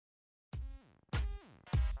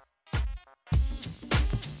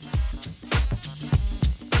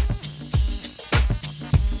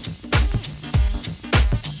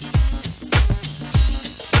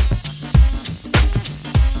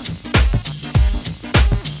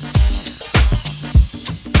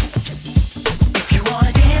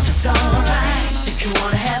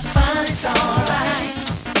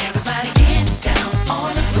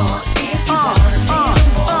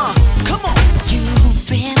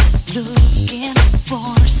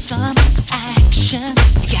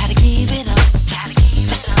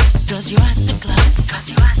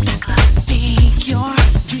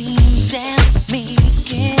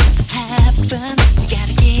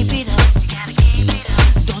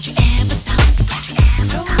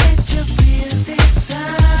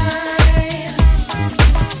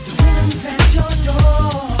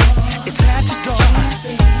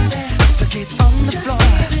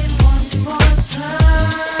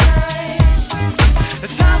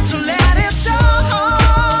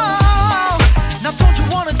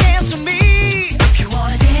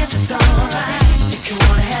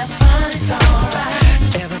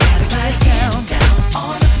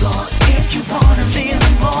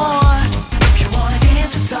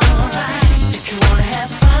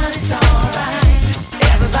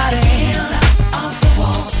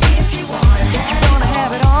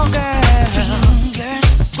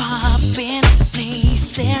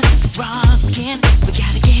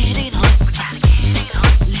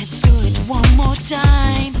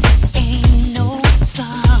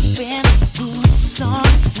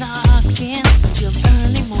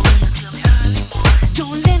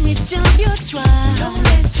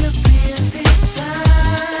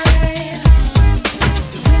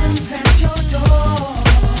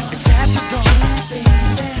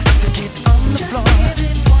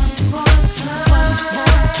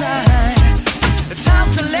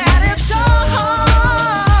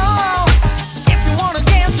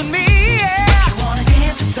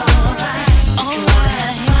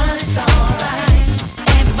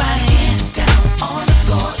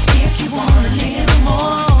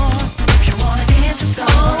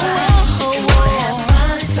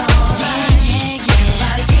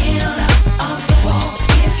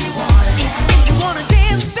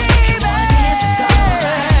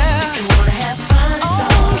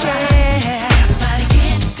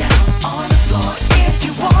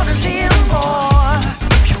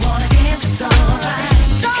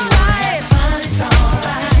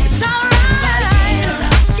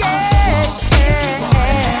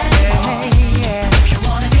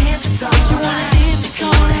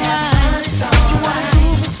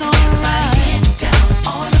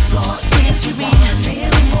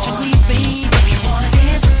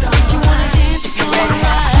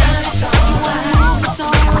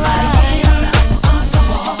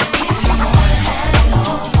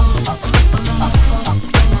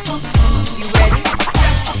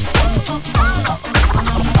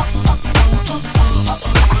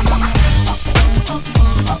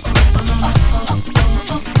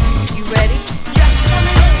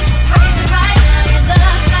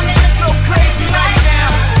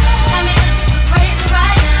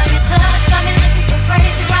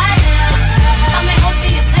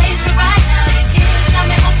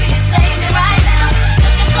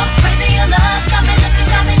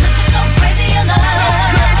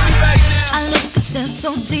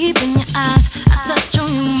deep in your eyes. I touch on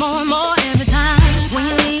you more and more every time. When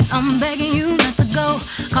you leave, I'm begging you not to go.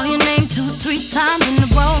 Call your name 2-3 times in a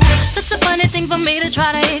row. Such a funny thing for me to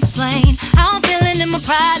try to explain. How I'm feeling and my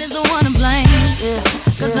pride is the one to blame.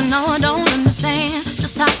 Cause I know I don't understand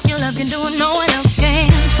just how your love can do it, no one else can.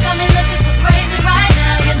 Got me looking so crazy right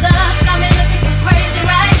now. Your love's got me looking so crazy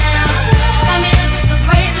right now. Got me looking so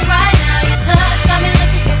crazy right now. Your touch got me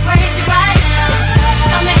looking so crazy right now.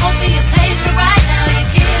 Got me hoping you page me right now. Your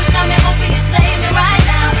kiss got me hoping you save me right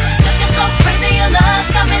now. Looking so crazy, your love's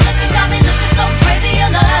got me looking so crazy,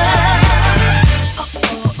 your love.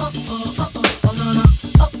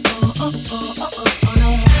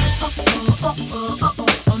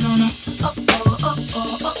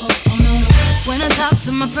 When I talk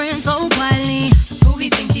to my friends so quietly, who he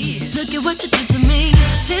think he is? Look at what you did to me.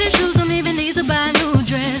 Fitted shoes don't even need to buy a new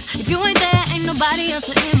dress. If you ain't there, ain't nobody else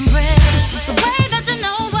to impress. It's the way that you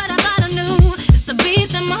know what I thought I knew. It's the beat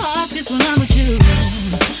that my heart gets when I'm with you.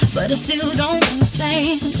 But I still don't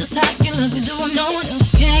understand just how you look and do what no one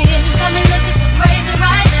else can. Got me looking so crazy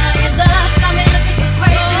right now. Your love's got me looking so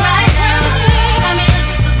crazy right now. Got me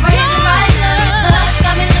looking so crazy right now. Your touch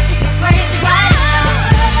got me looking so crazy right now.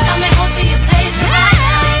 Got me hoping you page me right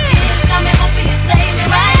now. Your kiss got me hoping you save me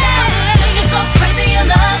right now. Looking so crazy, your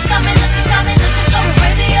love's got me looking so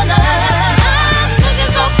crazy, your love. I'm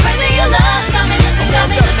looking so crazy, your love's got me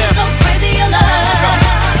looking so crazy, your love.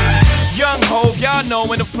 Young Hov, y'all know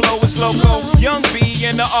when the flow is loco. Young B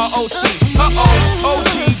and the ROC.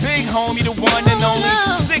 OG, big homie, the one and only.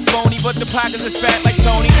 Stick bony, but the pockets are fat like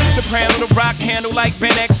Tony. Soprano, the rock handle like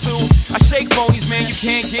Ben X2. I shake phonies, man, you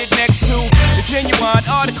can't get next to. The genuine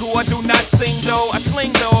article, I do not sing though. I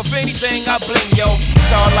sling though, if anything, I bling yo.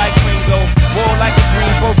 Star like Ringo, war like a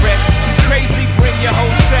Greensboro wreck. Crazy, bring your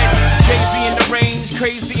whole set. Jay-Z in the range,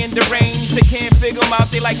 crazy in the range. They can't figure him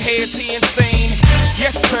out, they like, hey, is he insane?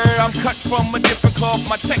 Yes, sir, I'm cut from a different cloth.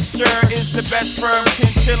 My texture is the best firm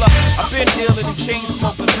chinchilla. I've been dealing in chain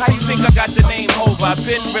smokers. How you think I got the name over? I've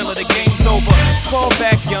been realer, the game's over. Fall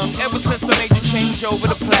back young, ever since I made the change over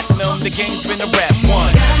to platinum. The game's been a rap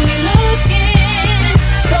one. Got me looking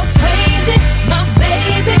so crazy, my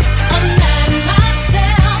baby. I'm not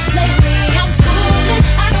myself lately. I'm foolish,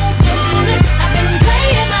 I don't do this. I've been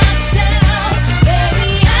playing myself,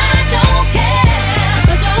 baby. I don't care,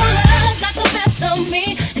 'cause your love's not the best of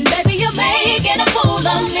me, and baby you're making a fool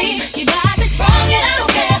of me. You got me sprung and I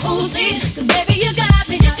don't care who sees, 'cause baby you got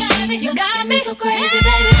me so crazy,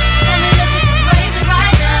 baby. Got me looking so crazy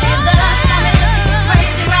right now. Your love's got me looking so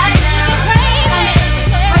crazy right now. Got me looking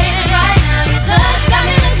so crazy right now. Your touch got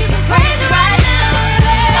me looking so crazy right now.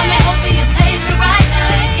 Got me hoping you page me right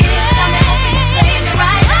now. Your kiss got me hoping you save me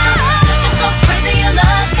right now. Looking so crazy, your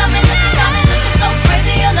love's got me looking so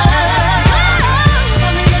crazy, your love.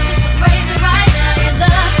 Got me looking so crazy right now. Your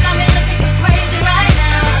love's got me looking so crazy right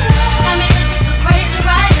now. Got me looking so crazy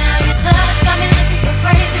right now. Your touch got me looking so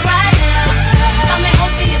crazy right now. Got me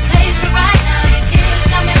hoping you page me right now. Your kiss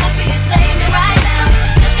got me hoping you save me right now.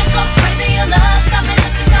 Looking so crazy, your love's got me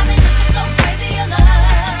looking so crazy, your love.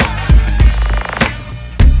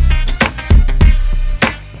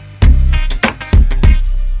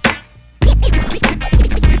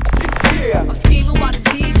 I'm scheming while the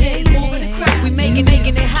DJ's moving the crowd. We making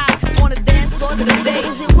it hot on the dance floor to the day.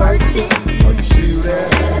 Is it worth it? Oh, you see that?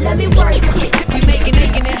 Let me work it. We making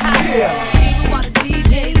it hot. I'm scheming while the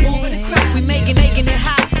DJ's moving the crowd. We making it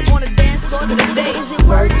hot on the dance floor to the day. Is it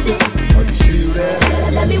worth it? Oh, you see that?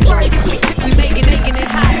 Let me work it. We making it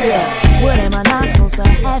hot. So, what am I not supposed to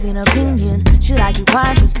have an opinion? Should I keep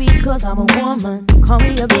quiet just because I'm a woman? Call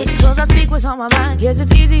me a bitch cause I speak what's on my mind. Guess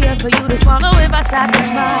it's easier for you to swallow if I stop to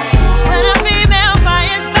smile. When a female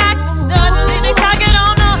fires back, suddenly the cocky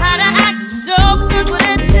don't know how to act. So here's what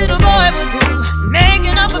that little boy would do,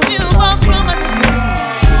 making up a few false promises.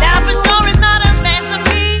 That for sure is not a man to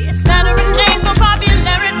me. It's flattering names for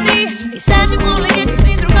popularity. He says you only get your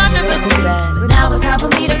feet through controversy, but now it's time for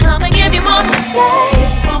me to come and give you more to say.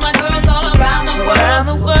 This is for my girls all around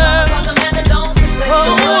the world. For the men that don't respect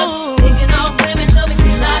your words. Thinking of women should be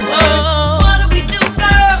seen like her. What do we do,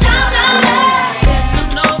 girl? Shout out loud. Let them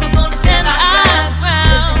know we're gonna stand our ground.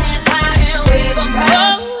 Put your hands high and wave them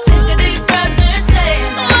proud. Take a deep breath and say,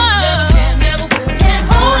 never can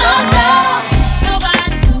hold us down. Nobody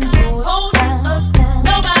can hold us down.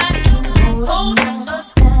 Nobody can hold us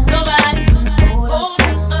down. Nobody can hold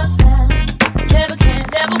us down. Never can.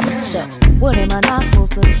 So, what am I not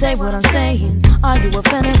supposed to say what I'm saying? Are you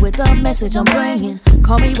offended with the message I'm bringing?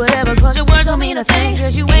 Call me whatever, cause your words don't mean a thing.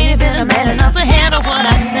 Cause you ain't even a man enough to handle what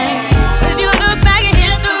I say. If you look back at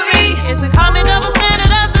history, it's a common double standard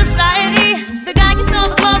of society. The guy can tell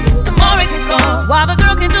the clock, the more he can score, while the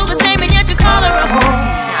girl can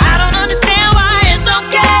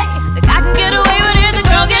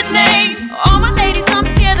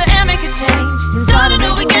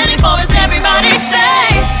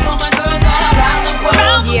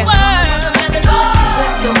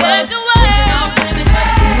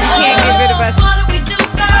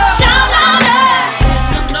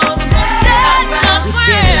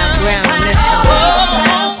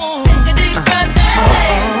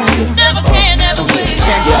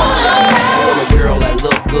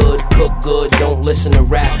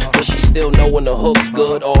the hook's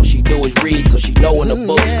good. All she do is read, so she know when the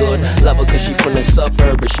book's good. Love her cause she from the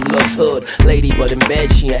suburb, but she looks hood. Lady, but in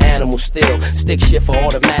bed she an animal still. Stick shift for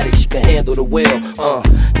automatic, she can handle the wheel.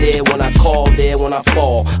 There when I call, there when I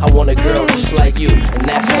fall. I want a girl just like you, and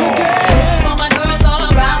that's all. This is for my girls all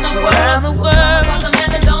around the world. For the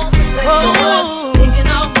men that don't respect your worth. Thinking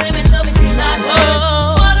of women, show me see not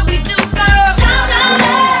hers. What do we do, girl? Shout out,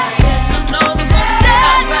 let them know we're gonna stand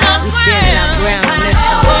our ground. We standing our ground on this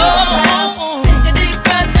one. Take a deep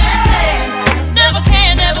breath and say, never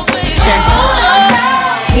can, never will. Check.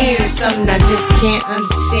 Here's something I just can't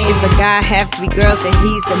understand. If a guy have 3 girls, then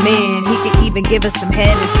he's the man. He could even give us some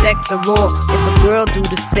head and sex or raw. If a girl do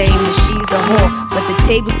the same, then she's a whore. But the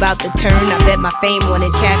table's about to turn, I bet my fame on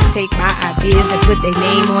it. Cats take my ideas and put their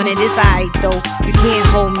name on it. It's alright though, you can't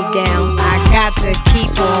hold me down. I got to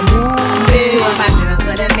keep on moving. Two of my girls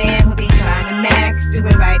with a man who be trying to mac. Do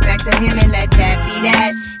it right back to him and let that be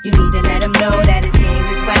that. You need to let him know that his game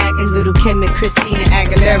is whack. And little Kim and Christina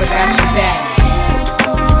Aguilera got you back.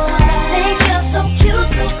 Think you're so cute,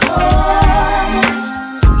 so cold.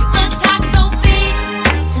 You must talk so big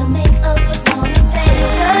to make up a small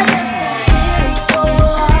thing. Just a beautiful.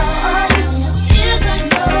 All you do is a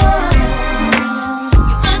no. You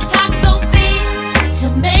must talk so big to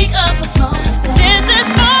make up a small thing. This is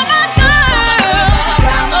for my girls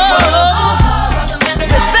around the world.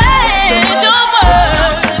 Respect your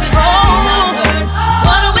word.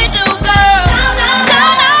 What do we do, girl?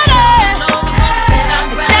 Shout out, stand our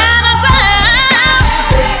ground.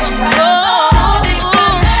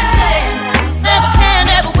 Never can,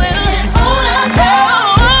 never will. Hold us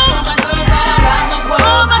down. My girls around the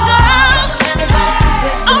world. My girls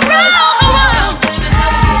around the world.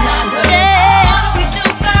 Yeah. What do we do,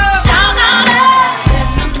 girl? Shout out, let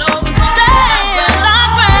them know we're gonna stand our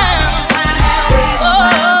ground. Take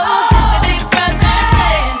a deep breath and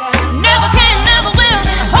say, never can, never will.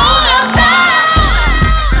 Hold us down.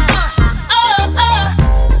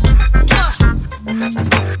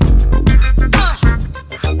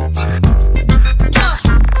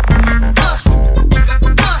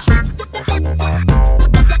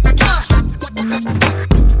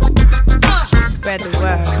 Spread the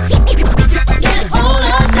word. Hold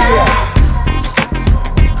us down.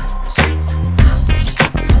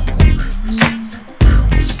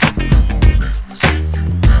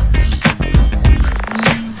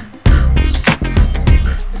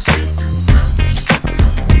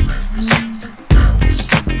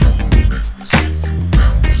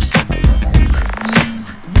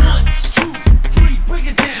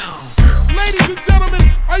 Ladies and gentlemen,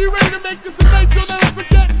 are you ready to make this a night you'll never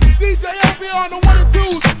forget? DJ LB on the 1 and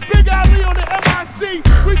 2s, Big Ali on the MIC.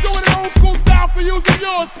 We doing it old school style for yous and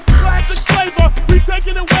yours. Classic flavor, we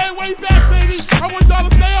taking it way, way back, baby. I want y'all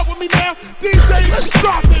to stay up with me now. DJ, let's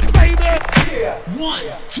drop it, baby. Yeah. 1,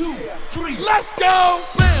 2, 3, let's go.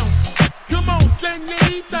 Bounce. Come on,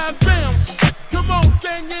 señoritas, bounce. Come on,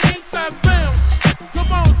 señoritas, bounce.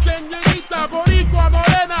 Come on, señorita, boricua,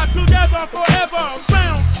 morena, together forever.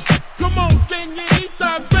 Bounce. Come on,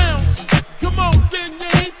 señoritas, bounce. Come on,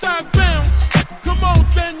 señoritas, bounce. Come on,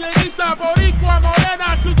 señorita, boricua,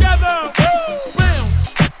 morena, together. Bounce.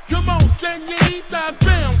 Come on, señoritas,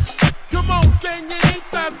 bounce. Come on,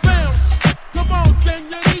 señoritas, bounce. Come on,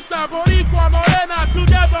 señorita, boricua, morena,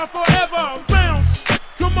 together forever. Bounce.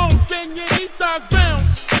 Come on, señoritas,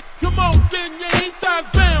 bounce. Come on, señoritas,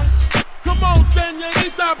 bounce. Come on,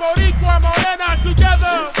 señorita, boricua, morena,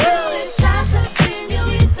 together.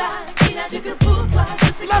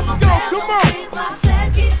 Let's go, come on.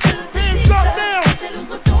 Hands up now.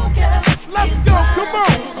 Let's go, come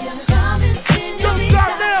on. Don't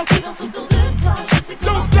stop now.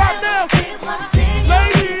 Don't stop now.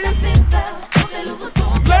 Ladies.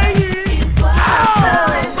 Ladies.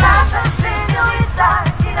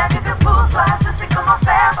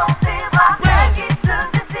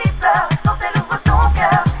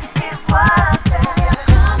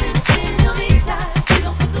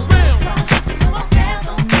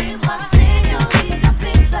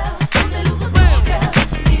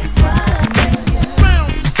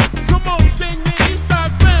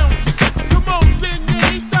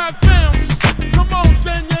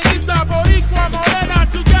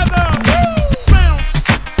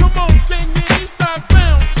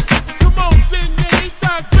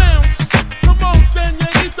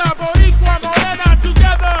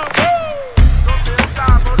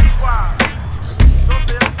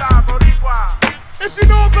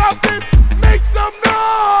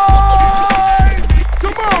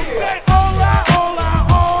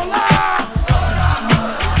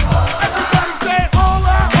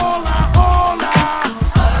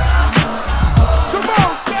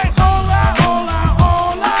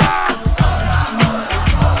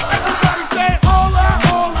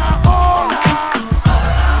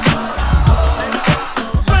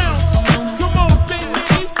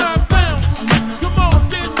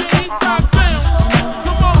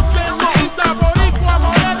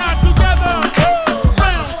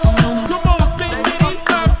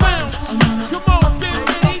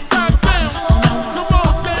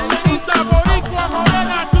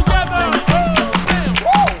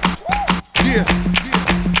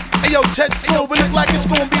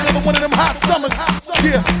 summers.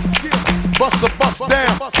 Yeah, bust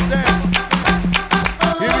down.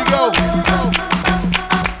 Here we go.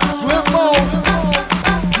 Flip mode.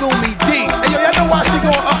 Lumi D. Hey, yo, y'all know why she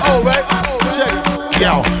going right? Check it.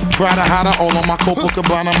 Yo, Prada hotter, all on my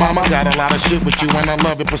Copacabana, mama. Got a lot of shit with you and I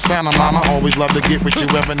love it, persona, mama. Always love to get with you,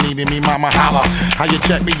 ever needed me, mama. Holla. How you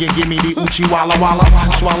check me and give me the Uchi Walla Walla?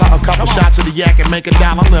 Swallow a couple shots of the yak and make a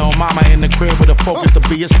dollar. Little mama in the crib with a focus to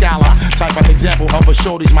be a scholar. Type of example of a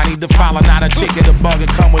shorties might need to follow. Not a chick in a bug and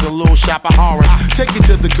come with a little shop of horrors. Take you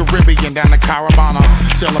to the Caribbean, down the Caravana.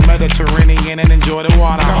 Sail the Mediterranean and enjoy the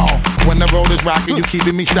water. When the road is rocky, you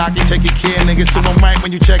keeping me stocky. Taking care, nigga, so I'm right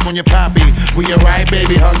when you check on your poppy. We alright,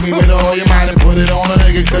 baby, hug me with all your might and put it on a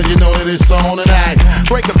nigga, cause you know that it's on tonight.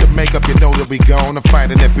 Break up the makeup, you know that we going to fight.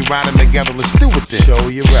 And if we riding together, let's do it then. Show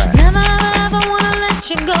you right. Never ever wanna let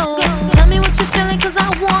you go. Tell me what you're feeling, cause I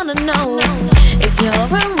wanna know. If you're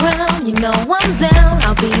around, you know I'm down.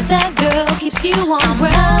 I'll be that girl, keeps you on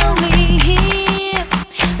ground. Only here,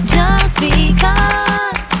 just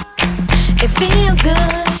because it feels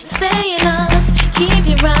good. Saying us, keep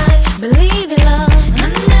you right, believe in love.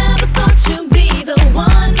 I never thought you'd be the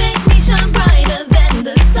one, make me shine brighter than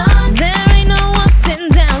the sun. There ain't no ups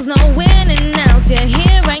and downs, no winning outs. You're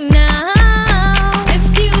here right now.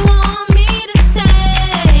 If you want me to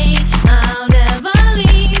stay, I'll never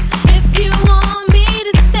leave. If you want me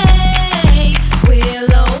to stay,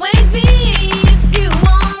 we'll always be. If you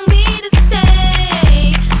want me to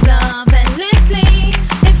stay, love endlessly.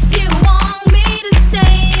 If you want me to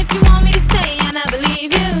stay, if you want me to stay, and I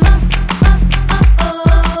believe you.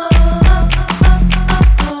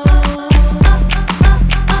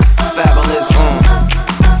 Fabulous,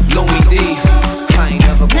 Louis D. I ain't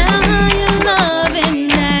never gonna Now leave. you're loving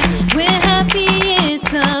that. We're happy,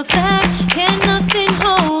 it's a fact. Can nothing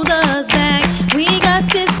hold us back? We got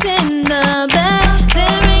this in the bag.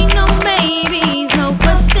 There ain't no maybes, no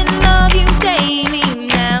question. Love you daily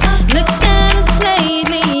now. Look at us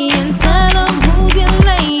lately and tell them who's your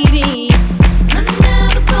lady. I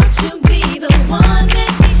never thought you'd be the one,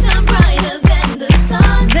 make me shine brighter than the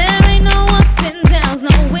sun. There ain't no ups and downs,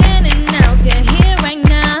 no winning outs. You're here right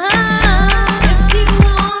now. If you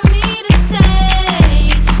want me to stay,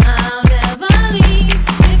 I'll never leave.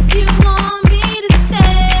 If you want me to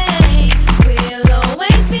stay, we'll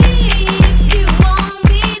always be. If you want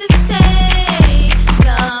me to stay,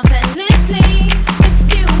 love endlessly. If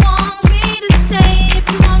you want me to stay, if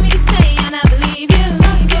you want me to stay, and I believe you.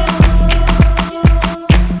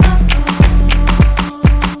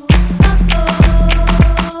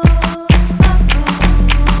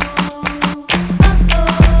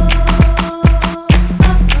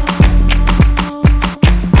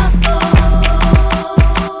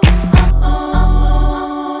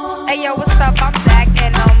 Hey yo, what's up? I'm back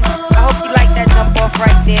and I hope you like that jump off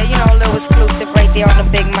right there. You know, a little exclusive right there on the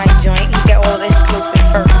Big Mike joint. You get all the exclusive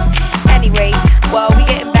first. Anyway, well, we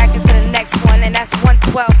getting back into the next one, and that's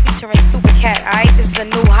 112 featuring Super Cat. Alright, this is a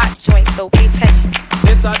new hot joint, so pay attention.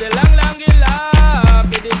 This are the long laugh.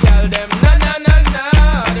 For the girl them na na na na.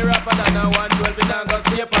 The rapper than a 112 it and go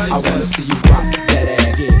sleep on. I wanna see you rock that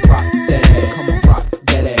ass, rock that ass, come on, rock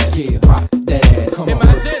that ass, rock that ass, come on,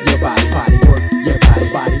 work your body, work your body,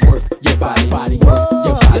 work your body,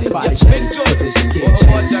 work your body, change positions,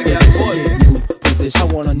 change positions, new position. I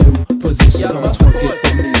want a new position. Come on, twerk it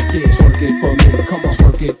for me, twerk it for me, come on,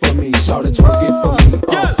 twerk it for me, shout it, twerk it for me.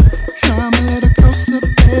 Come a little closer,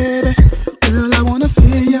 baby. Girl, I wanna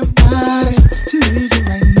feel your body. Need you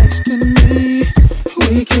right next to me.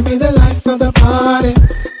 We can be the life of the party.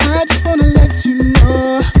 I just wanna let you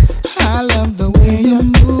know I love the way you're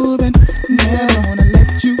moving. Never wanna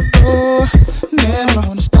let you go. Never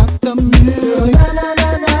wanna stop the music. Na, na,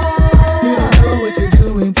 na, na. You don't know what you're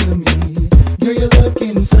doing to me. Girl, you're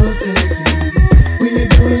looking so sexy. When you're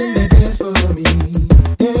doing the dance for me.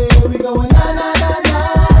 Yeah, we going na na na na.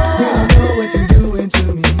 You don't know what you're doing to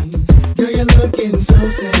me. Girl, you're looking so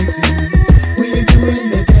sexy. When you're doing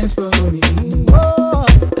the dance for me. Whoa.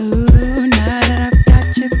 Ooh, now that I've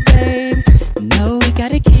got you, baby, know we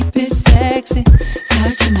gotta keep it sexy.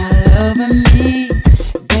 Touching all over me,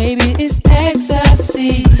 baby, it's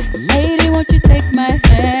ecstasy. Lady, won't you take my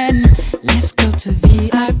hand? Let's go to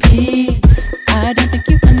VIP. I don't think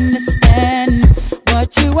you understand.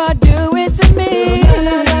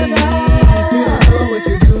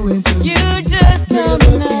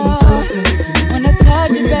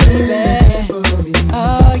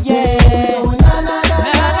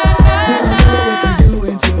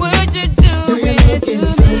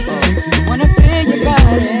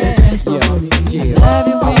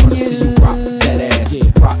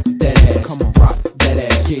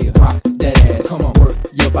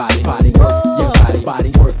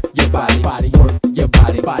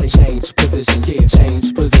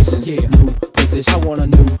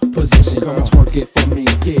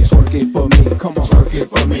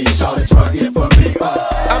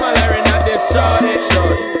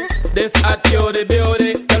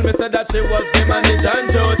 she was the manager and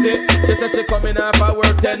duty. She said she coming off her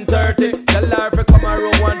work 10:30. Tell her if come a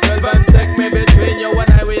room 112 and take me between you and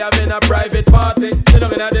I. We having a private party. She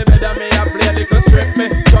don't in the bed and me a play a little strip me.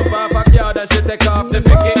 Jump off a yard and she take off the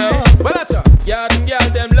picky. Well that's her. Yard and girl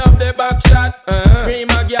them love the back shot.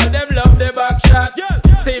 Prima girl them love the back shot.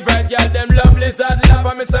 See right girl them love lizard lap.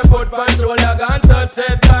 And me say foot pan shoulder gun touch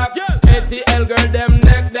it back. ATL girl them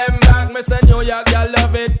neck them back. Me say New York girl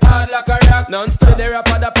love it hard like a rock. Non-stop the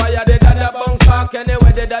rapper the fire the dada bounce back.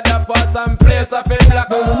 Anyway the dada pass and place a feel like.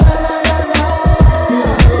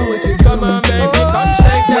 Come on baby come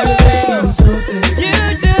shake that thing. You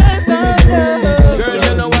just don't know. Girl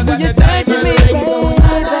you know I got You the touch diamond me, ring.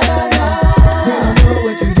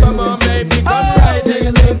 baby. Come on baby come ride this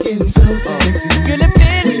thing. Girl, I'm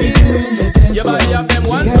feeling you. Your body have them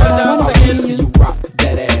one dance again. See you rock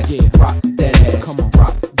that ass, rock that ass, come on,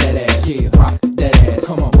 rock that ass, rock that ass,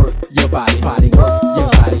 come on, work your body, work your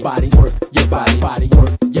body, work your body,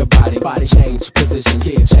 work your body, change positions,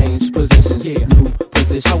 change positions, new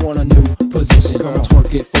position. I want a new position, come on,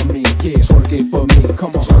 twerk it for me, twerk it for me,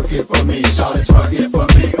 come on, twerk it for me, shout it, twerk it for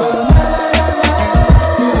me.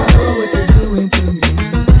 What you're doing to me,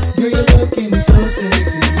 girl, you're looking so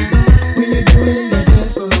sexy. When you're doing that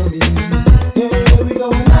dance for me, yeah, we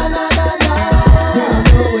going la la la la. You don't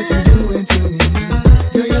know what you're doing to me,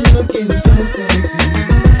 girl, you're looking so sexy.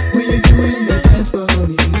 When you're doing that dance for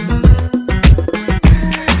me.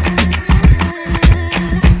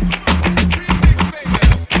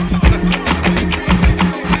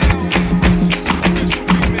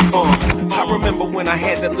 I remember when I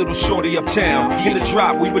had that little shorty uptown. In the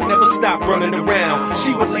drop, we would never stop running around.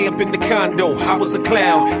 She would lay up in the condo, I was a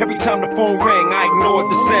clown. Every time the phone rang, I ignored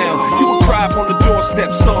the sound. You would cry up on the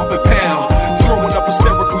doorstep, stomp and pound. Throwing up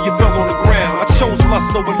hysterical, you fell on the ground. I chose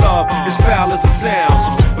lust over love, as foul as it sounds.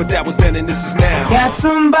 But that was then and this is now. Got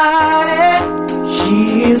somebody,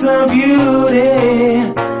 she is a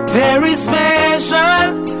beauty, very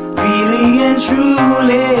special, really and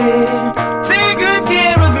truly. Take good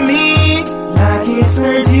care of me, like it's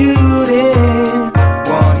her duty.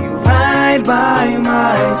 Won't you ride by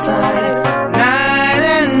my side, night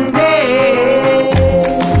and day?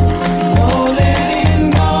 No letting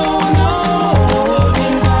go, no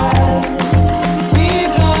holding back,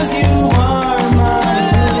 because you are my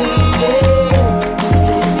lady.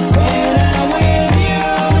 When I'm with you,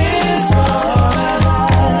 it's all I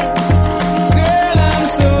like. Girl, I'm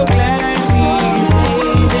so glad we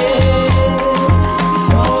made it.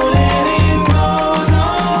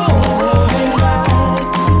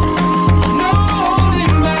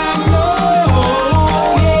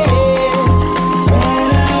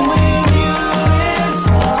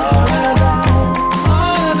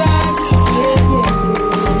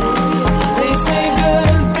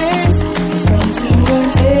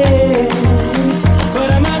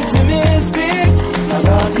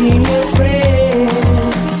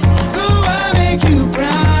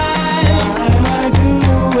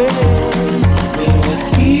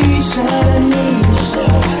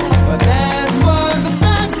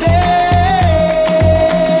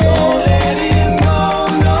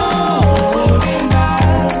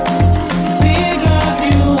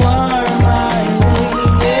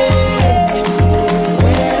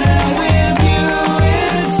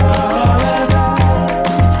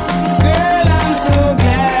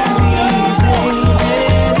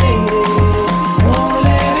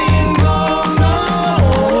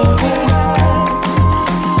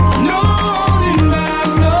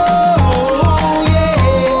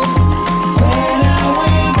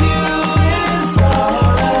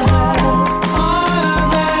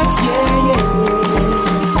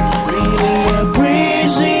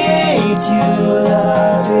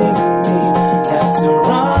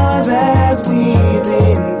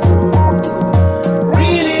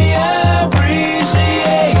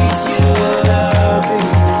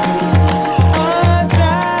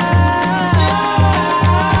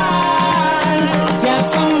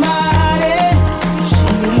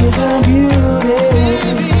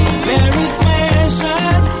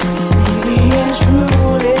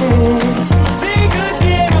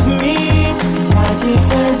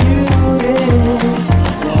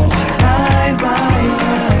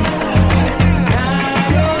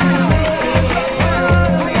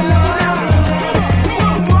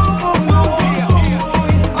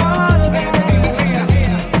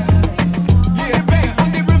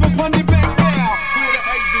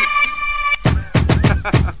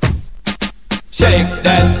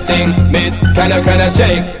 thing, miss. Can I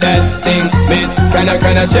shake that thing, miss? Can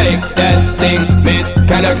I shake that thing, miss?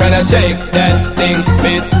 Can I shake that thing,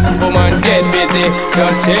 miss? Woman, get busy,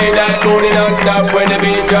 just shake that booty non-stop. When the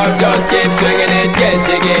beat drop, just keep swinging it, get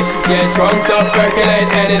jiggy, get drunk up,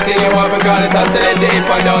 percolate anything you want. Because it's oscillate if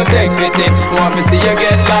I don't take pity. Want to see you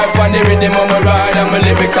get life on the rhythm of my ride, and my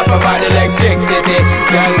lyrics up about electricity.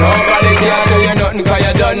 Girl, nobody can do you nothing, cause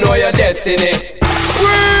you don't know your destiny.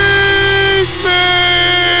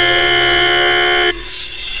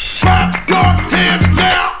 Clap your hands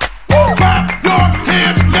now. Clap your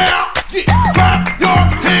hands now. Clap your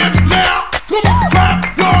hands now. Come on, clap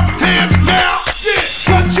your hands now.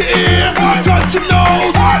 Touch your ear, touch your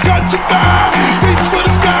nose, touch your thigh, reach for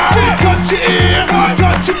the sky. Touch your ear,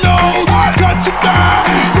 touch your nose, touch your thigh,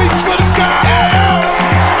 reach for the sky.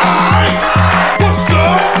 Alright, what's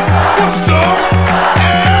up? What's up?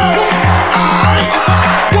 Alright,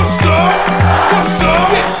 what's up? What's up?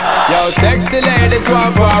 Yo, sexy ladies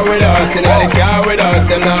want war with us. You know the car with us,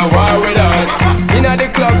 them not war with us. You know the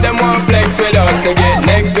club, them want flex with us. To get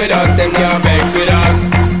next with us, them can't vex with us.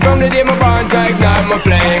 From the day my bond to ignite my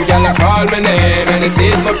flame, girl I call my name and it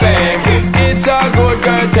is my fame. It's all good,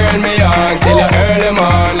 girl, turn me on till you earn them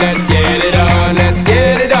on. Let's get it on, let's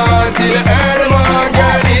get it on till you earn them on.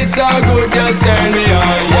 Girl, it's all good, just turn me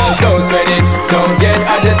on. Girl, don't sweat it, don't get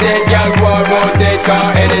agitated. Girl, go and rotate,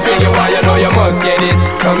 cause anything you want, you know you must get it.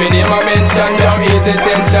 Come in here, my mention, don't ease the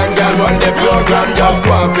tension. Girl, run the program, just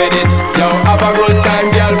go and fit it. Yo, have a good time,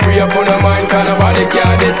 girl, free up on your mind. Cause nobody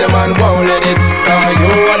care, this a man won't let it. Cause you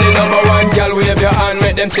are the number one, girl, wave your hand,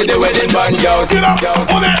 make them see the wedding band, yo. Get up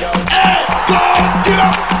on that ass, dog. Get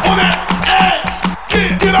up on that ass.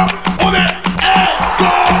 Get up on that ass,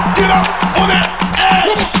 dog. Get up on that ass.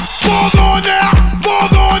 Balls on now,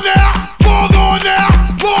 balls on now, balls on now,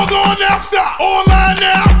 balls on now. Stop. Online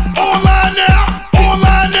now, online now,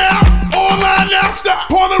 online now, online now.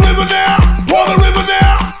 Stop. On the river now, on the river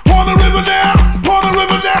now, on the river now, on the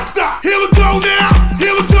river now. Stop. Heel the toe now,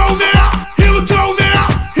 heel the toe now, heel the toe now,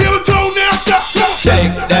 heel the toe now. Stop.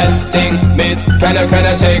 Shake that thing, miss. Can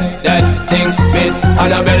I shake that thing, miss?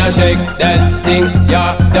 And I better shake that thing,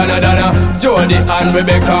 yeah. Donna, Jody and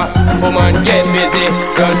Rebecca. Woman, get busy.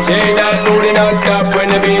 Just shake that booty non-stop. When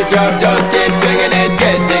the beat drop, just keep swinging it,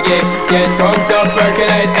 get jiggy. Get drunk up,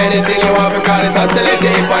 percolate anything you want. Because it's oscillate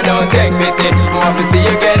if I don't take pity. Want to see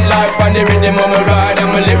you get life on the rhythm of my ride, and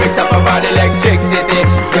my lyrics up about electricity.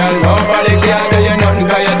 Girl, nobody can do you nothing,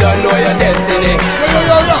 cause you don't know your destiny.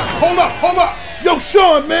 Yo, hold up. Yo,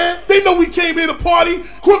 Sean, man, they know we came here to party.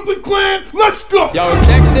 Crooklyn Clan, let's go. Yo,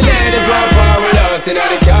 sexy ladies want war with us. You know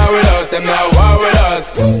the car with us, them not war with us.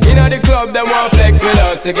 You know the club, them want flex with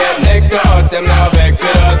us. To get next to us, them not vex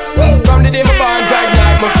with us. From the day my bond to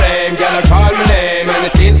ignite my flame, girl I call my name and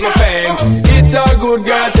it is my fame. It's all good,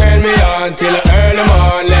 girl, turn me on till I earn them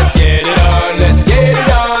on. Let's get it on, let's get it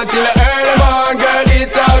on till I earn them on. Girl,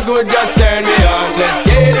 it's all good, just turn me on. Let's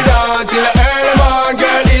get it on till I earn them on.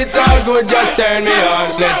 Girl, it's all good, just turn me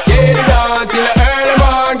on. Let's get it on till I earn them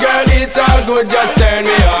on. Girl, it's all good, just turn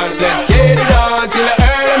me on. Let's get it on till I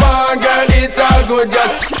earn them on. Girl, it's all good,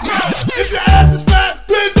 just. If your ass is fat,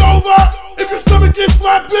 bend over. If your stomach is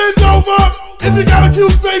flat, bend over. If you got a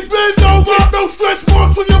cute face, bend over. No stretch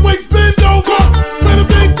marks on your waist, bend over. Where the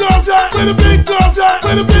big girls at? Where the big girls at?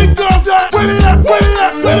 Where the big girls at? Where they at? Where they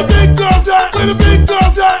at? Where the big girls at? Where the big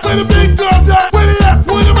girls at? Where the big girls at? Where they at?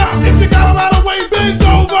 Point them out. If you got a lot of weight, bend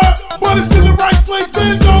over. But it's in the right place,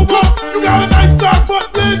 bend over. You got a nice size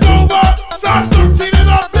butt, bend over. Size 13 and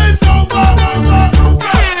up, bend over.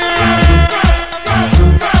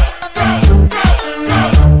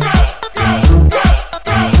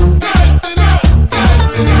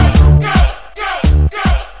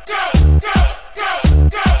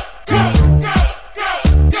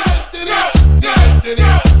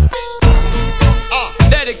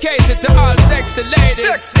 Dedicated to all sexy ladies.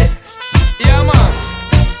 Sexy. Yeah, man.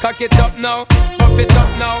 Cock it up now, buff it up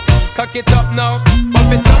now. Cock it up now,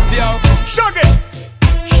 buff it up, yo. Shug it.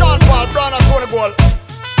 Sean Paul, Brown and Tony Gold.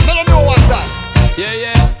 Let them know what's that.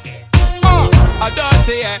 Yeah. I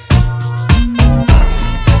dirty, yeah.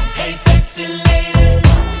 Hey, sexy lady,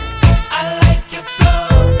 I like your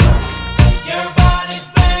flow. Your body's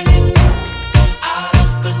banging, out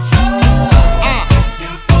of control.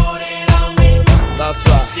 You put it on me. That's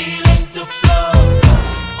right. Ceiling to floor.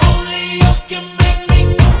 Only you can make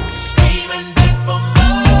me scream and beg for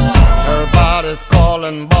more. Her body's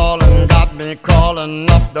calling, ballin', got me crawling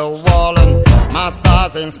up the wall, and my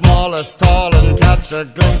size ain't small as tall, and catch a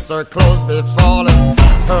glimpse, her clothes be falling.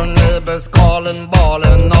 Her neighbors calling,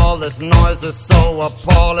 bawling, all this noise is so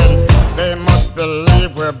appalling. They must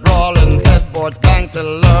believe we're brawling, head sports bang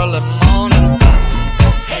till early morning.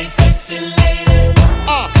 Hey, sexy lady,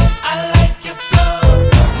 I like your flow.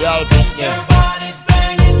 Yeah, yeah. Your body's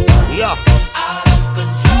banging, Yeah, out of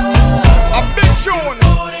control. a big tune.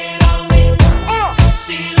 Put it on me,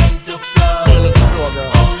 ceiling to floor. Ceiling to floor,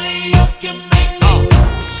 girl. Only you can make me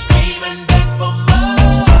scream and beg for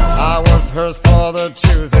more. I was hers for the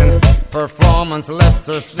choosing. Performance left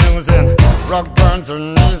her snoozing. Rock burns, her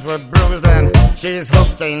knees were bruised, and she's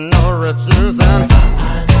hooked, ain't no refusing.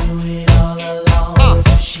 I knew it all along.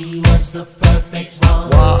 She was the perfect one.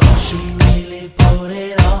 Wow. She really put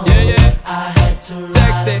it on. Yeah, yeah. I had to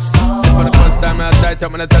write Sexy. a See, song. for the first time I tried to tell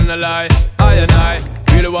me tell no lie. I and I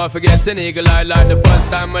really want to get an eagle eye. Like the first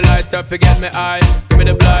time I light up, forget me eye. Give me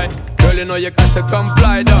the blind. Girl, you know you got to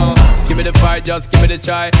comply down. Give me the fight, just give me the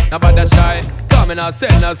try. Now about that shy. Coming out,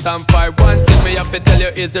 send us some fight. One thing me have to tell you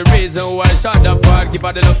is the reason why Shonda Park give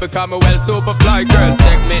her the look because me well super fly. Girl,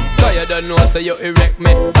 check me. Cause you don't know, so you erect me.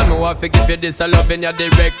 And me want to give you this, I loving you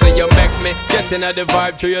directly. You make me getting at the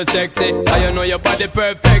vibe through your sexy. And you know your body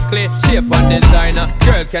perfectly. Shape and designer.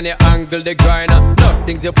 Girl, can you angle the grinder? Enough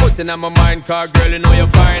things you put in my mind, cause girl, you know you're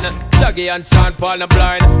fine. Shaggy and Sean Paul are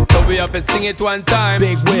blind. So we have to sing it one time.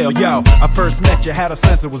 Big Will, yo, I first met you, had a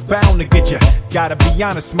sense it was bound to get you. Gotta be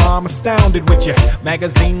honest, ma, I'm astounded with you.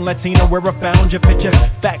 Magazine Latino where I found your picture.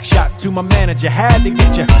 Fact shot to my manager, had to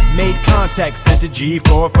get you. Made contact, sent a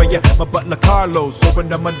G4 for you. My butler Carlos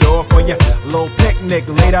opened up my door for you. Little picnic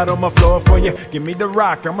laid out on my floor for you. Give me the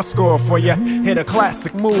rock, I'ma score for you. Hit a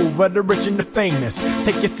classic move of the rich and the famous.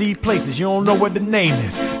 Take you see places, you don't know what the name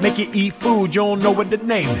is. Make you eat food, you don't know what the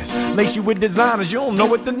name is. Lace you with designers, you don't know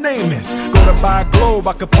what the name is. Go to buy a globe,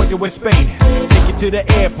 I can point you where Spain is. Take you to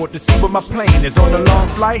the airport to see where my plane is. On a long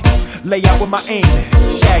flight, lay out where my aim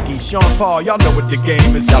is. Shaggy, Sean Paul, y'all know what the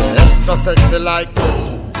game is. Y'all extra sexy like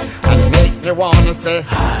and you make me wanna say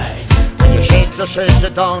hi. When you shake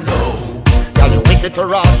it down low. Y'all you wicked to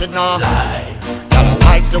rot it now. Y'all I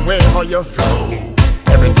like the way how you flow.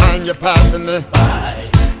 Every time you're passing me by.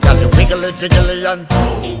 Y'all you wiggly jiggly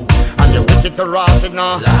and you wicked to rot it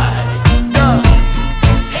now. Girl.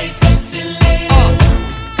 Hey, sexy lady,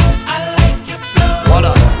 I like your flow. What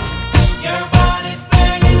up? Your body's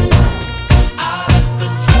banging, out of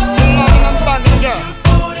control. Sing and bang, yeah.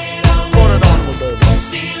 Put it on me, Put it on me, baby.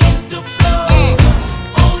 ceiling to floor.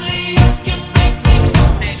 Only you can make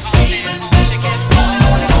me scream and beg for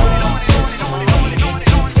more.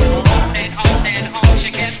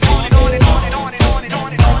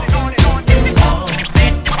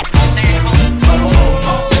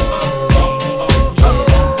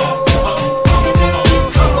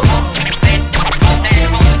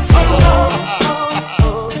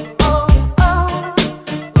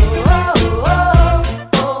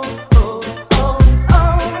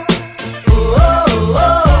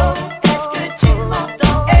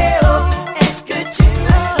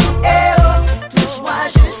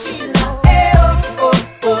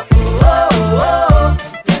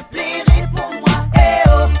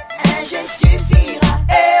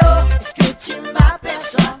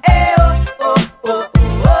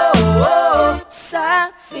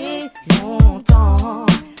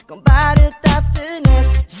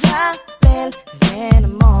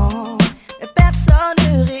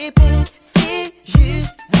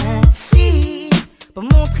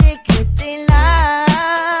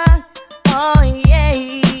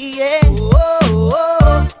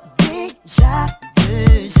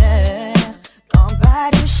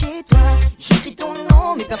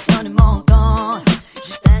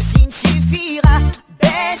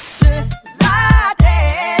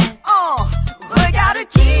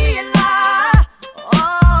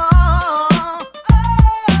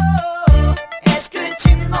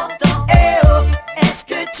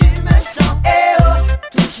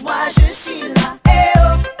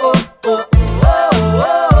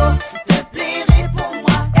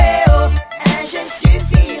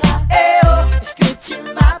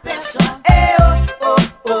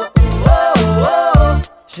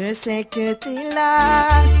 Je sais que t'es là,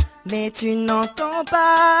 mais tu n'entends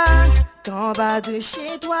pas. Qu'en bas de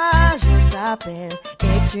chez toi, je t'appelle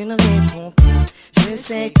et tu ne réponds pas. Je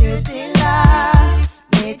sais que t'es là,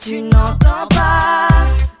 mais tu n'entends pas.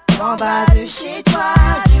 Qu'en bas de chez toi,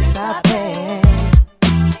 je t'appelle.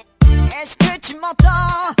 Est-ce que tu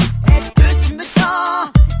m'entends? Est-ce que tu me sens?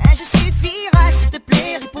 Je suffirai, s'il te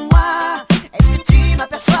plaît, réponds-moi. Est-ce que tu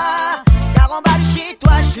m'aperçois? Car en bas de chez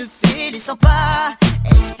toi, je fais les 100 pas.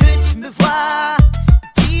 Est-ce que tu me vois?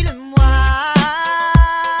 Dis-le-moi.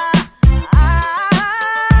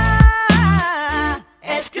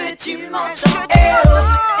 Est-ce que tu m'entends? Eh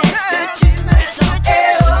oh. Est-ce que tu me sens?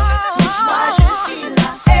 Eh oh. Touche-moi, je suis là.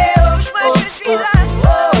 Eh oh.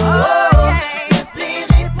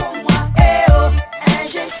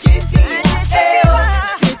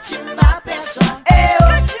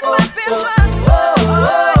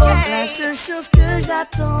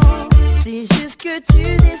 t'attends. C'est juste que tu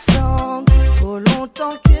descends. Trop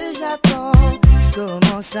longtemps que j'attends. Je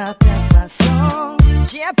commence à perdre patience.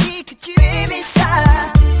 J'ai appris que tu aimais ça.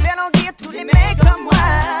 Faire languir tous les mecs comme moi.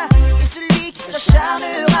 Et celui qui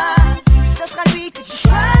s'acharnera, ce sera lui que tu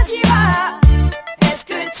choisiras. Est-ce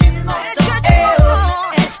que tu m'entends?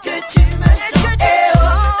 Est-ce que tu me sens?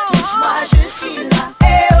 Touche-moi, je suis là.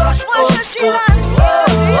 Touche-moi, je suis là.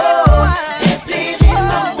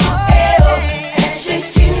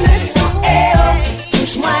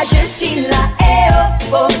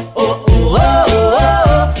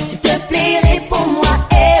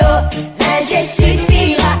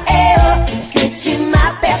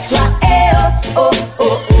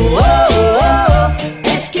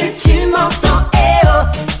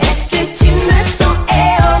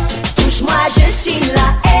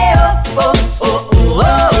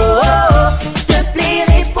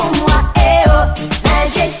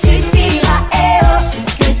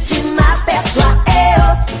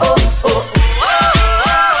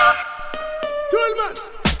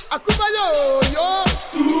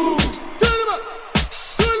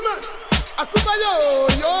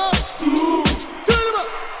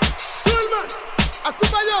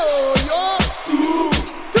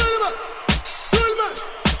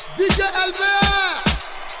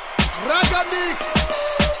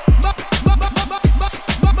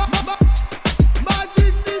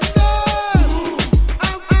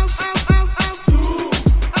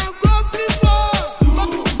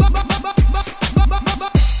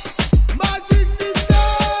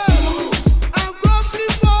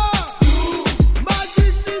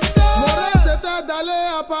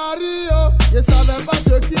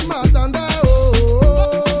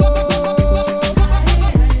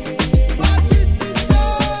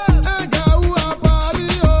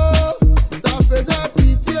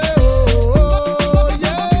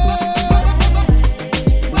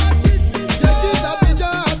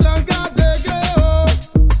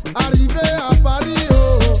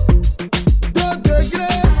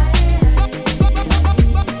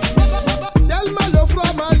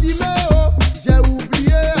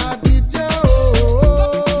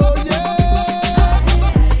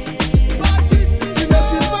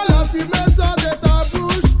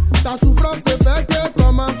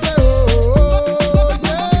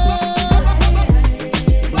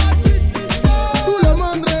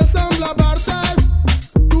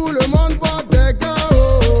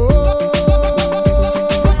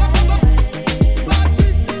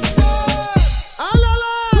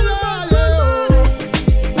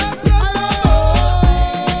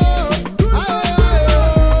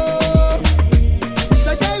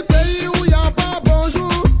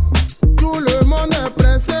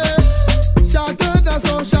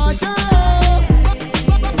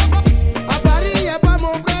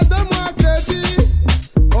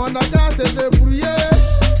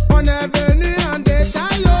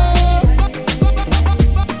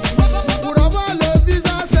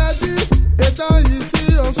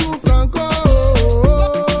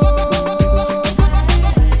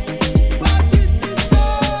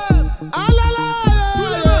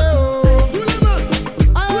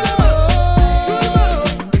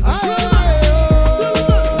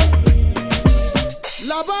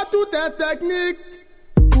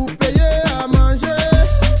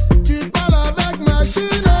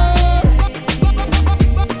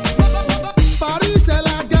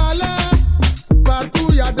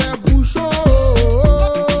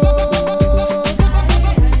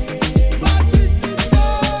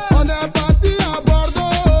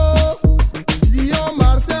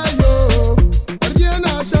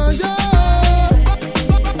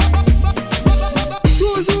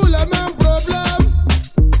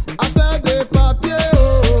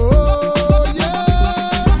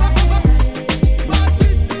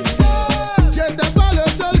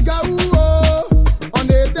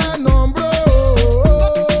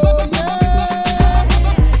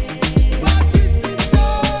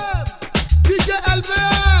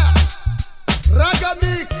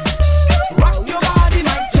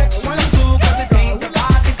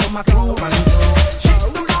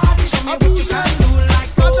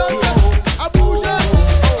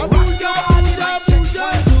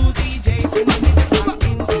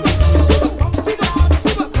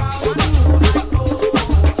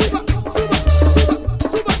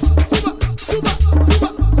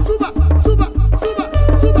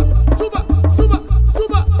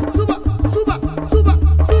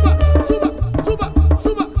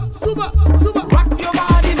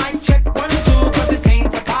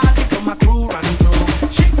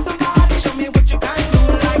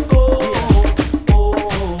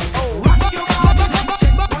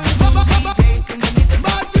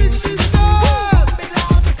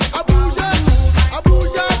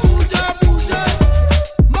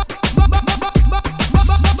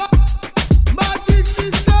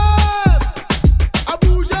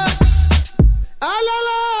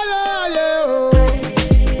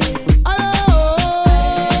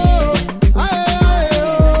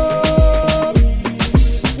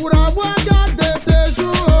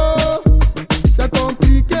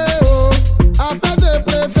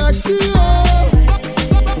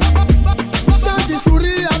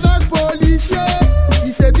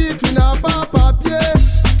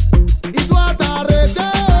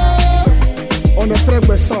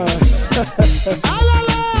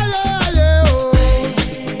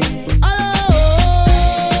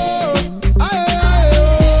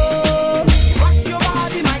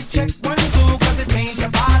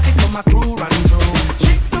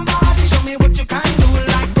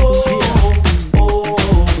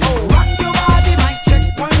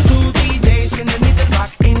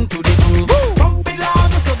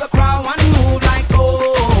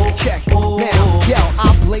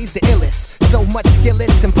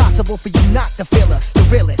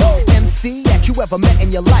 MC that you ever met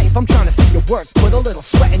in your life. I'm trying to see your work, put a little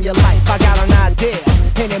sweat in your life. I got an idea,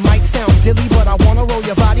 and it might sound silly, but I wanna roll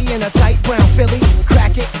your body in a tight brown Philly.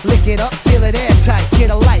 Crack it, lick it up, seal it airtight. Get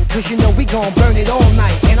a light, cause you know we gon' burn it all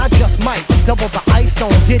night. And I just might double the ice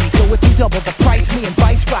on Diddy. So if you double the price, me and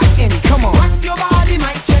Vice rock any. Come on. Rock your body,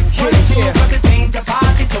 mic check, one, two, cause it ain't a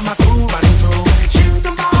party to my crew running through. Shake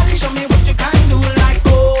somebody, show me what you can do, like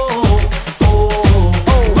oh, oh,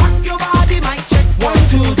 oh. Rock your body, mic check, one,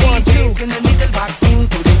 two, DJs gonna nickel back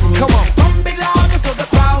into the groove. Come on. Pump it louder so the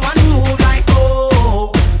crowd wanna move, like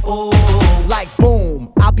oh, oh. Like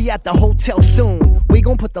boom, I'll be at the hotel soon. We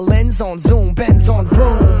gon' put the lens on zoom, Benz on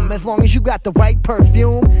vroom. As long as you got the right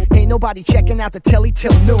perfume, ain't nobody checking out the telly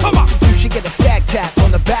till noon. You should get a stag tap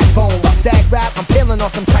on the backbone. Stag rap, I'm peeling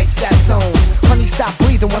off them tight Sassoons. Honey, stop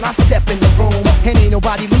breathing when I step in the room. And ain't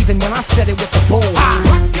nobody leaving when I set it with the boom.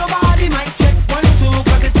 Rock your body, mic check, one, two,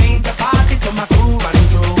 cause it ain't a party to my crew running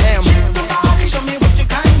through. Shake somebody, show me what you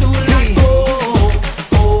can do, like oh,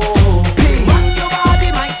 oh. Rock your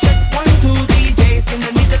body, mic check, one, two, DJs spin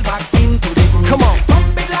the needle back into the groove. Come on.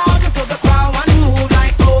 Pump it louder so the crowd wanna move,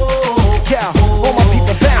 like oh, yeah, all my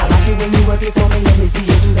people bounce. I like it when you work it for me, let me see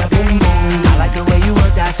you do that boom boom. I like the way you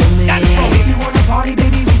work that for me. If you wanna party,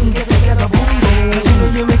 baby, we can get together, boom boom. Cause you know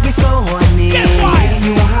you make me so horny. Baby,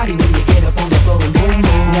 you a hottie when you get up on the floor and boom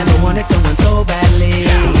boom. Never wanted someone so badly.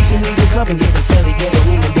 We can leave the club and get the telly, get a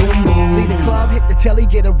room and boom boom. Leave the club, hit the telly,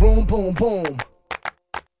 get a room, boom, boom.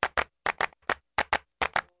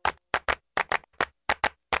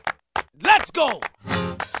 Let's go!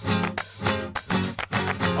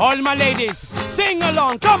 All my ladies, sing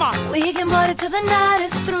along, come on! We can party till the night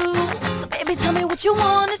is through. So baby, tell me what you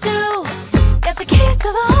wanna do. Got the keys to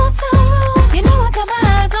the hotel room. You know I got my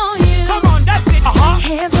eyes on you. Come on, that's it,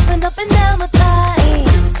 Hands up and down my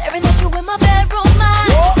thighs. Staring at you in my bedroom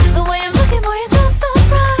lights. The way I'm looking, boy, you're so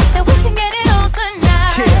surprised that we can get it on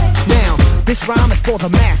tonight. Yeah, now, this rhyme is for the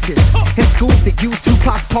masses. In schools that use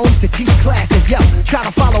Tupac poems to teach classes. Yo, try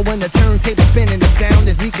to follow when the turntable spinning. The sound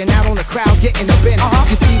is leaking out on the crowd, getting a bend.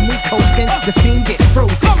 You see me coasting, the scene get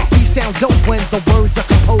frozen. We sound dope when the words are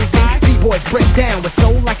composed. B-boys break down with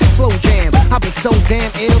soul like a slow jam. I'll be so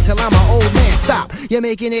damn ill till I'm an old man. Stop, you're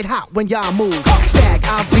making it hot when y'all move. Stag,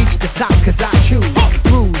 I'll reach the top cause I choose.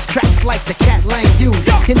 Bruise, tracks like the cat Lang use.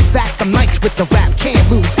 In fact, I'm nice with the rap, can't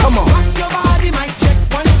lose. Come on. Rock your body, mic check,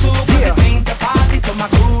 one, two, cause it ain't a party to my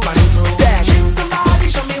crew running through. Stag. Shake somebody,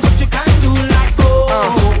 show me what you can do, like oh,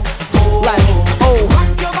 oh. Like oh.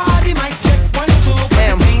 Rock your body, mic check, one, two, cause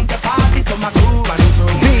it ain't a party to my crew running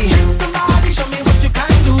through. Shake somebody, show me what you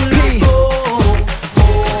can do, like oh,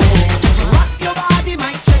 oh. Rock your body,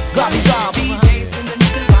 mic check, one, two, DJs in the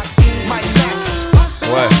nickel box, mic check.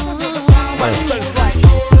 Ouais.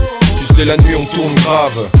 Tu sais, la nuit on tourne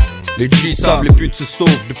grave. Les G savent, les putes se sauvent.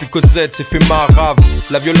 Depuis Cosette s'est fait marave.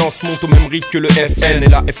 La violence monte au même rythme que le FN. Et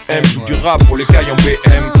la FM joue du rap pour les cailles en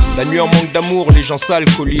BM. La nuit en manque d'amour, les gens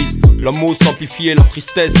s'alcoolisent. L'amour s'amplifie et la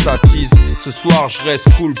tristesse s'attise. Ce soir je reste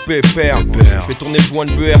cool pépère. Je vais tourner le joint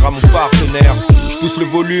de BR à mon partenaire. Je pousse le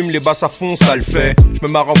volume, les basses à fond, ça le fait. Je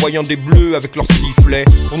me marre en voyant des bleus avec leurs sifflets.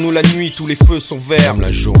 Pour nous la nuit, tous les feux sont verts.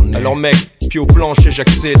 La journée. Alors mec, pied aux planches et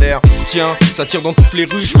j'accélère. Tiens, ça tire dans toutes les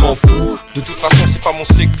rues, je m'en fous. De toute façon c'est pas mon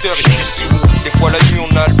secteur et je suis sous. Des fois la nuit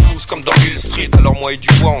on a le blues comme dans Hill Street. Alors moi et du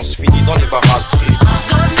bois on se finit dans les bars à street.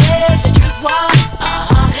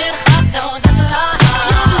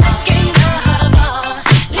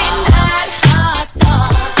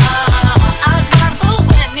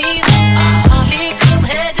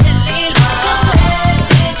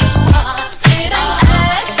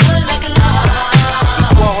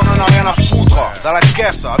 Dans la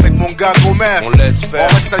caisse avec mon gars Gomez. On laisse faire.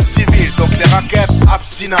 On reste en civil, donc les raquettes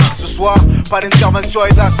abstinence. Ce soir, pas d'intervention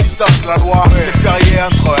et d'assistance. La loi, c'est férié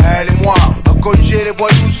entre elle et moi. Un congé, les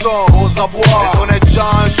voyous sont aux abois. Les honnêtes gens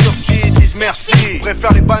en sursis disent merci.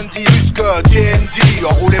 Préfèrent les bandits plus que D&D.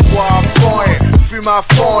 On roule les bois à fond et fume à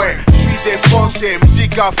fond et je suis défoncé.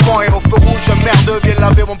 Musique à fond et au feu rouge, merde viens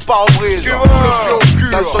laver mon pare-brise.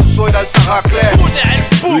 Dans le sonso et dans sa raclette.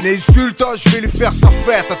 Une insulte, je vais lui faire sa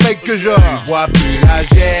fête. Attends que je bois plus la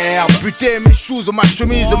gerbe. Putain mes shoes, ma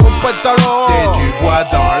chemise, mon pantalon. C'est du bois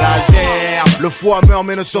dans la gerbe. Le foie meurt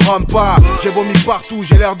mais ne se rend pas. J'ai vomi partout,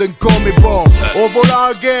 j'ai l'air d'un con mais bon. Au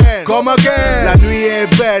volant again, comme again. La nuit est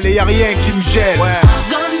belle et y'a rien qui me gêne.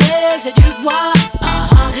 C'est du bois.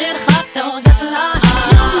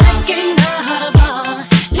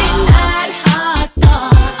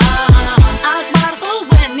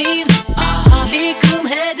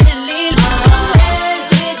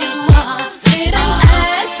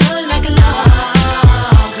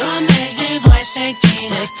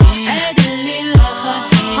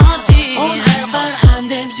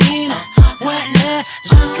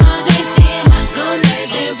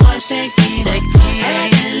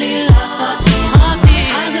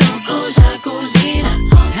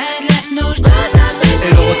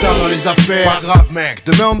 merde. Pas grave mec,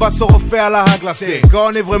 demain on va se refaire la glacée. Quand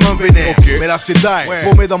on est vraiment vénère, mais là c'est die.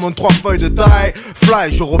 Paumé dans mon 3 feuilles de taille.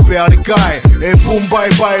 Fly, je repère les cailles. Et boum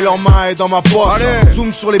bye bye, leur main est dans ma poche. Allez.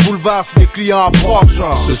 Zoom sur les boulevards si les clients approchent.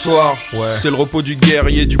 Ce soir, c'est le repos du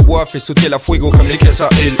guerrier. Du bois fait sauter la fuego comme les caisses à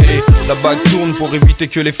L.A. La bague tourne pour éviter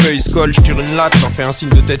que les feuilles se collent. Je tire une latte, j'en fais un signe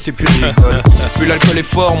de tête et puis je rigole. Plus l'alcool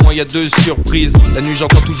est fort, moi y a 2 surprises. La nuit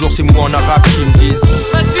j'entends toujours ces mots en arabe qui me disent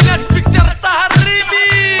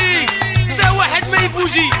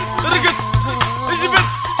بوجي رقص جبت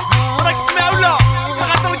راك تسمع ولا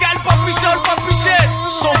غتلقى كاع البابيشا والبابيشات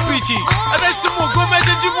سون بيتي هذا يسموه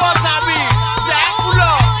كوميديا دي بوا صاحبي زعق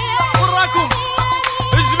ولا وراكم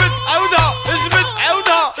جبت عاودها جبت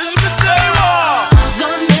عاودها جبت ايوا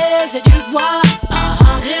كوميديا دي بوا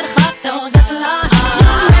غير خبطه وزطله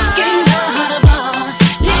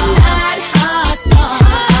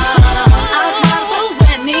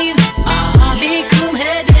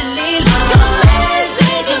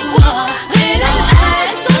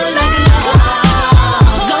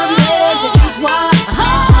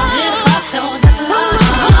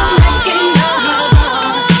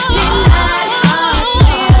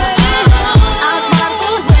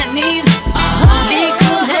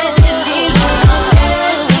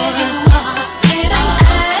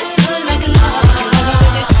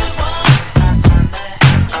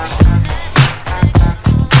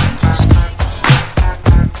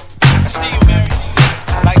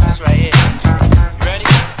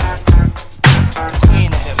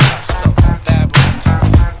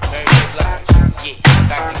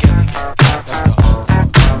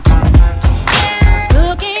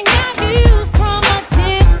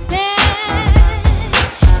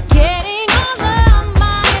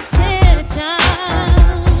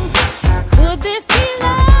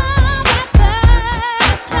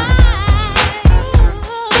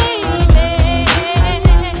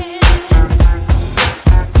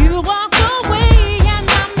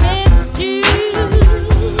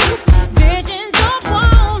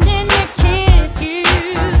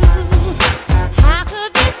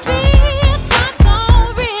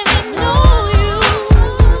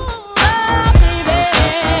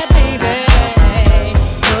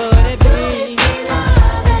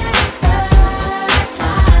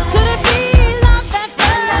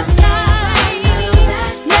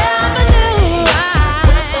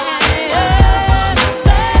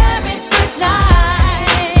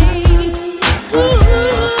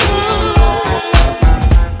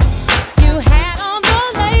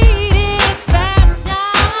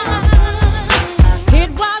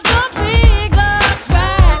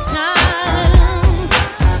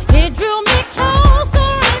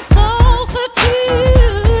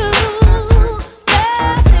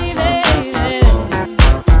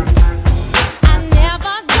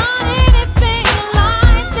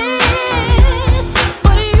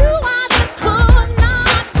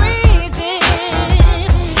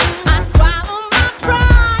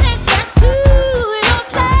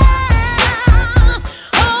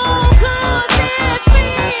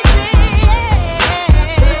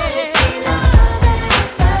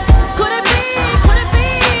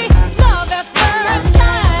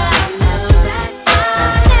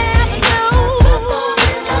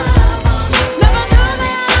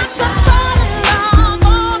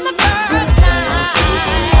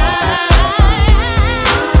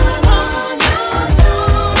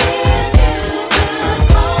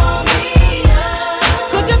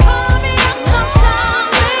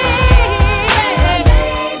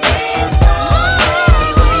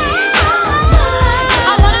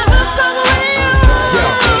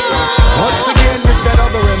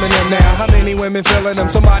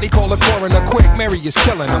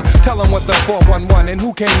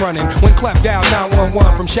Running when clap down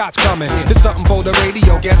 911 from shots coming. There's something for the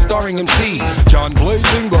radio, guest starring MC John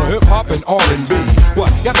Blazing, the hip hop and R&B.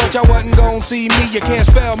 What? Y'all thought y'all wasn't gon' see me? You can't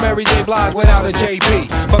spell Mary J. Blige without a JP.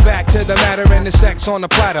 But back to the matter and the sex on the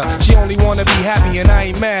platter. She only wanna be happy and I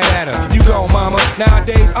ain't mad at her. You go, mama.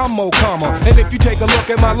 Nowadays I'm more calmer. And if you take a look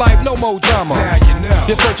at my life, no more drama. Now you know.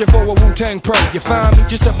 You're searching for a Wu-Tang pro. You find me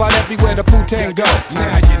just about everywhere the Wu-Tang go.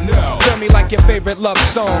 Now you know. Tell me like your favorite love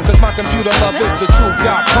song, cause my computer love is the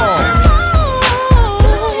truth.com.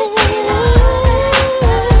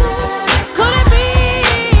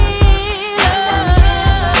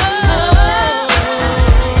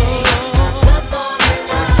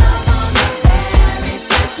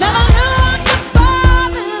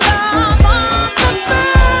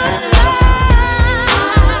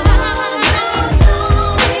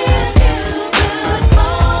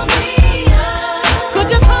 Could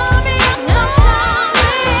you call me up sometime?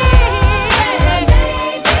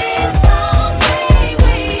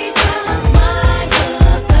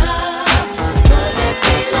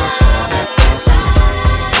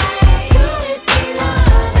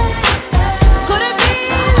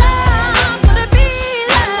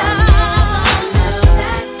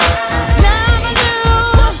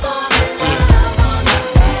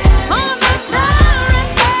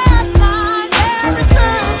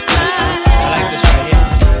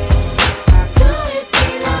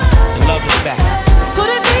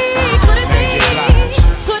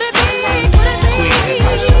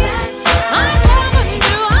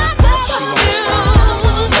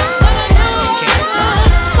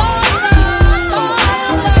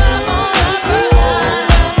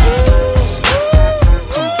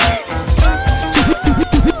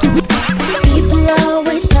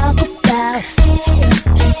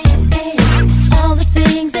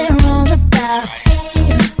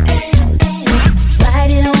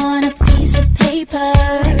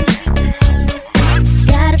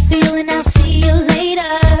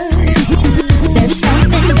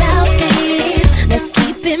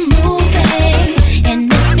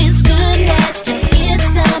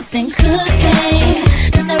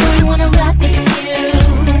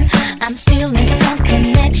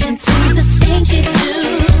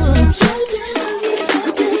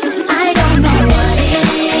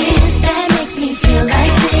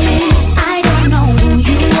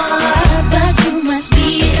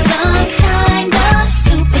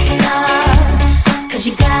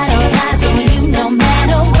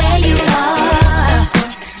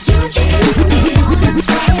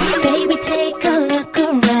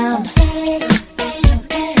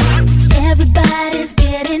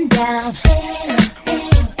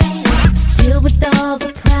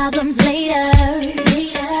 problems later.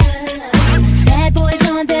 Bad boys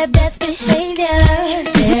on their best behavior.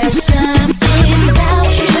 There's something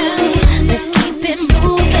about you. Let's keep it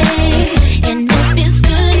moving. And if it's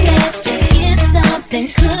good, let's just get something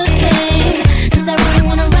cooking. 'Cause I really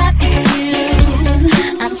wanna rock with you.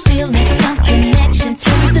 I'm feeling some connection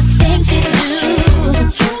to the things you do.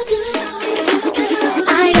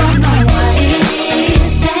 I don't know what it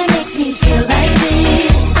is that makes me feel like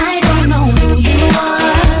this. I don't know who you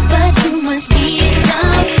are, but you must be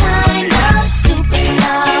some kind of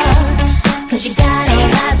superstar. 'Cause you got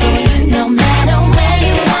all eyes on you no matter where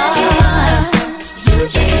you are. You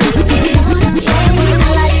just make me wanna play. I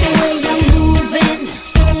like the way you're moving.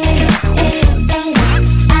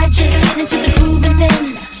 I just get into the groove and then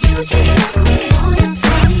you just make me wanna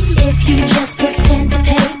play. If you just put pen to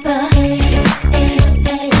paper,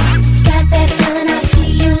 got that feeling, I'll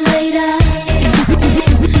see you later.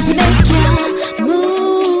 Make your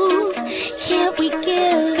move. Can't we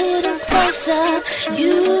get a little closer?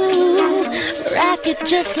 You rock it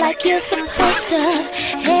just like you're supposed to.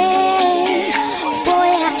 Hey, boy,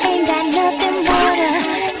 I ain't got nothing more to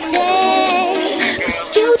say. 'Cause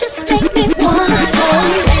you just make me wanna go.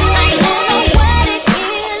 I don't know what it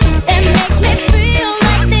is that makes me feel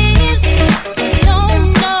like this. No,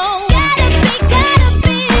 gotta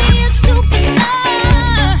be a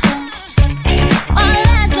superstar. All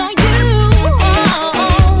eyes on you, all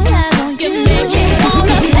eyes on you. You just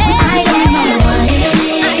wanna play. I don't know what it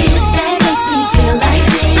is that makes me feel like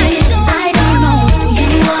this. I don't know who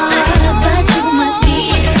you are, but you must be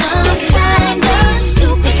some kind of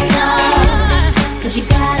superstar. 'Cause you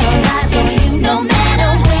got all eyes on you no matter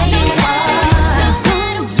where you are.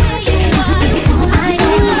 I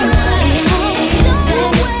don't know what it is that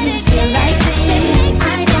makes me feel like this.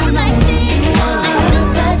 I don't know who you are,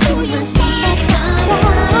 but you must be some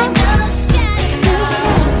kind of superstar.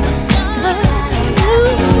 'Cause you got all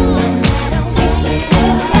eyes on you no matter where you are.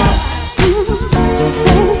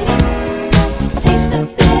 Taste of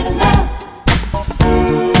bitter love.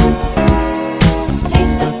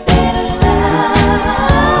 Taste of bitter love.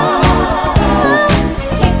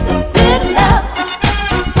 Taste of bitter love.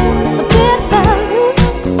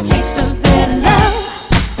 Taste of bitter love.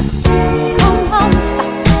 Come on.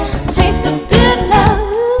 Taste of bitter love.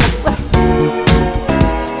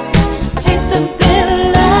 Taste of bitter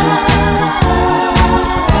love.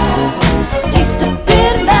 Taste of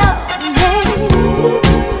bitter love.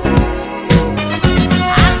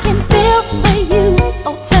 I can feel for you.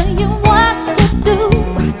 I'll tell you what to do.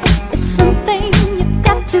 It's something you've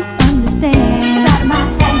got to understand. It's out of my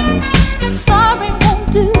hands. Sorry won't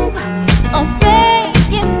do. Oh,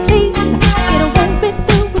 begging, please. It won't be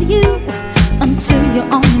through with you until you're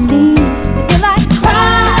on your knees. You feel like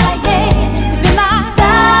crying. You feel like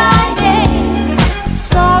dying.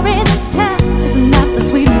 Sorry this time is not the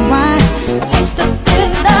sweet wine. Taste of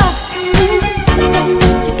bitter love. That's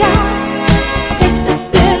what you got. Taste of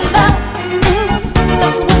bitter love.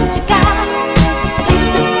 That's what you got.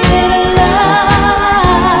 Taste of bitter love.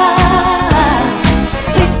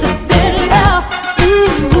 Taste of bitter love.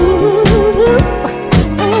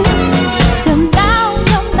 Till now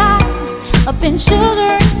your lives have been sugar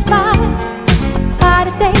and spice.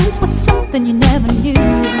 Party days was something you never knew.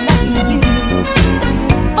 Lucky you. It's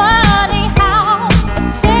funny how the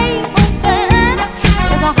tables turn.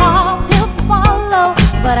 There's a hard pill to swallow,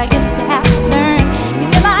 but I guess you have to learn. You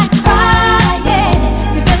feel like crying.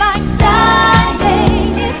 You feel like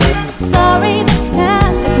dying. Sorry this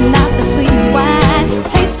time it's not the sweet wine.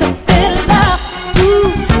 Taste of bitter love. Ooh,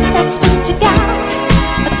 that's what you got.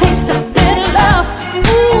 A taste of bitter love.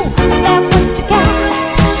 Ooh, that's what you got.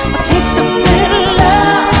 A taste of bitter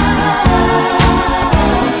love.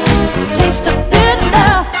 Taste of bitter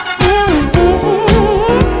love.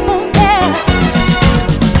 Yeah.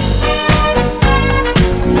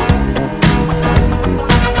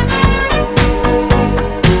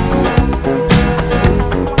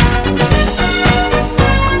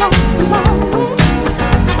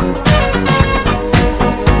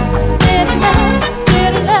 Bitter love,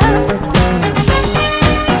 bitter love.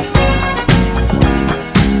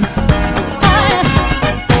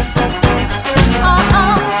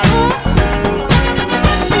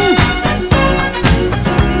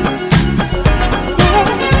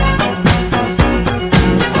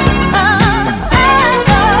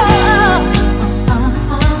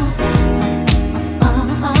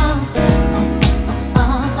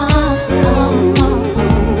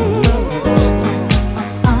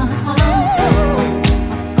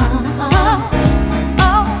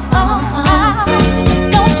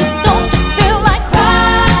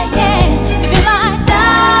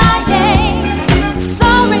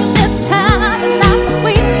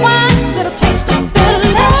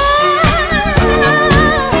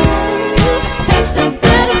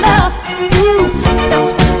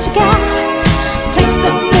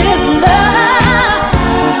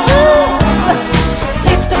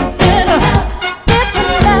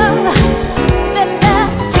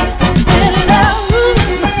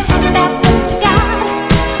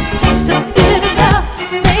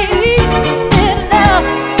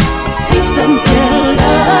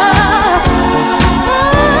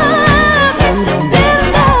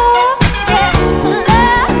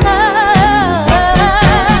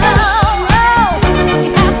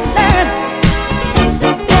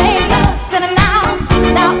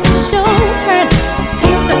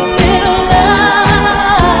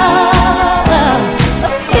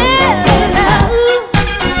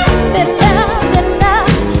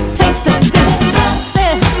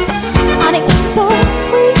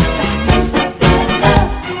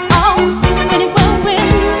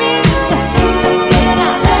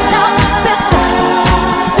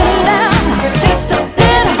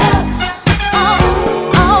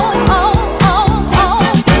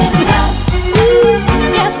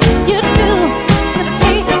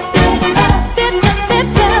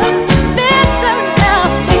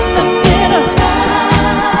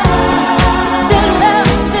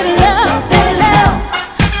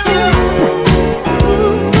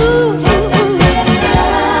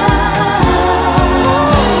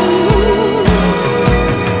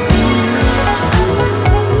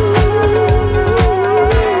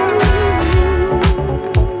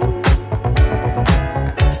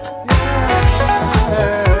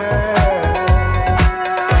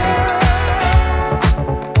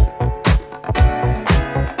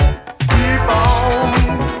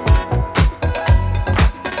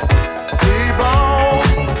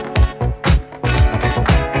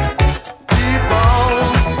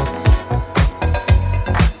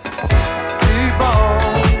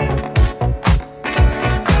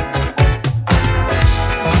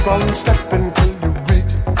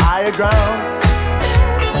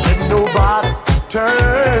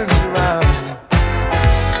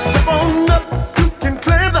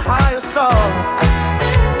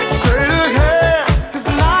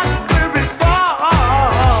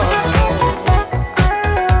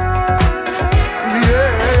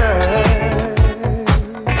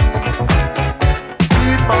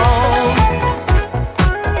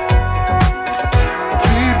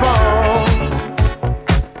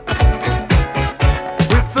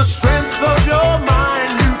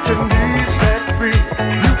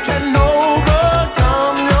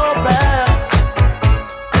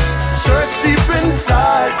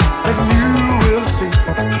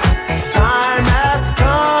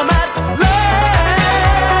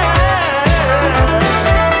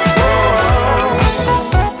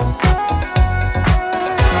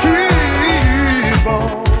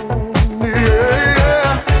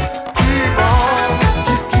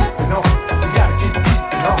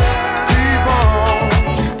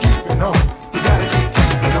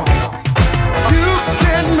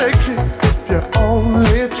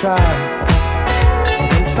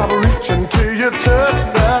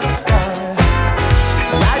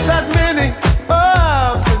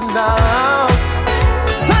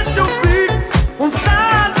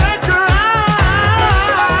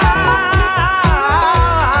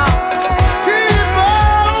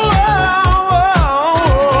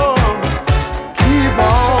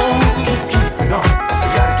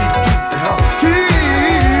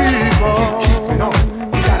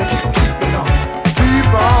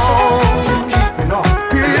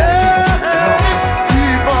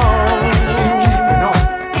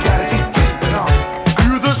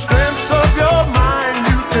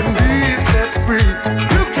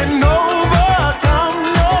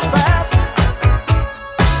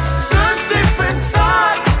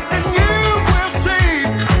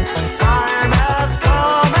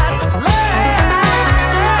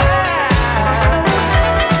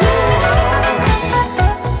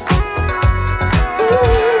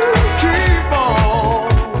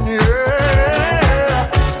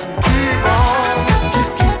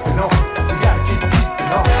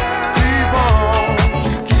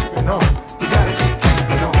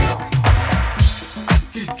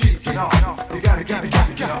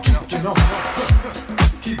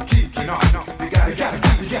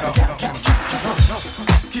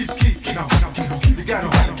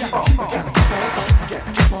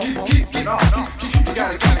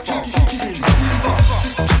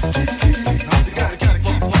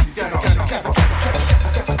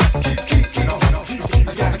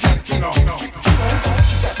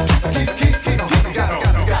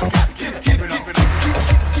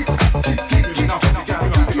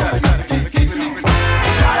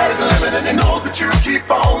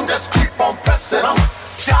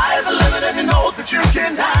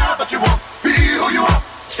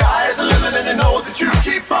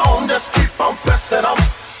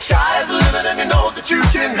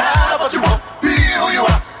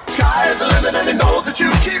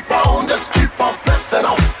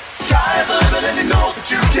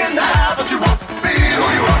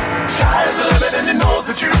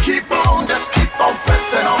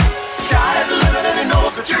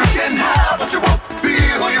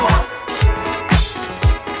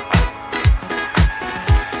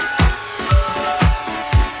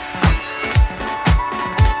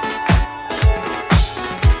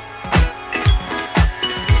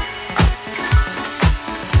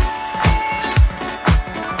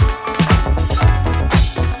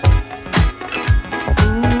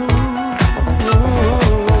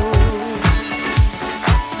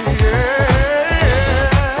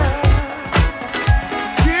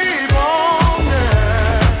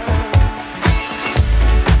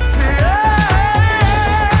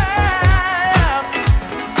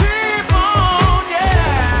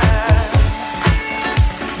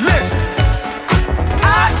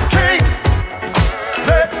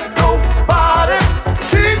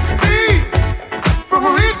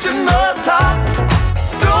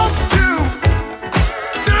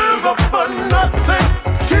 nothing.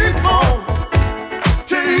 Keep on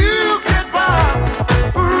till you get by.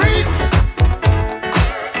 Reach,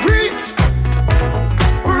 reach,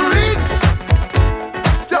 reach.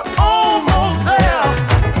 You're almost there.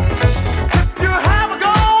 If you have a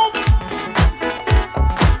goal,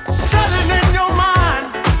 set it in your mind.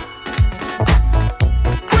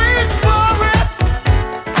 Reach for it.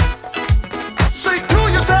 Say to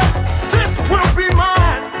yourself, this will be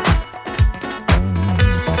mine.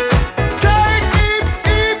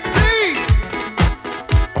 K-E-E-P.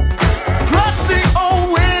 Plus the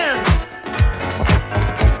O-N.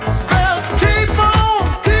 Spells keep on,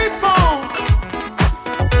 keep on.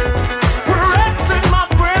 Pressing, my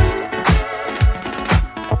friend.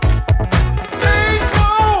 Ain't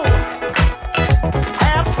no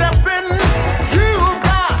half-stepping. You've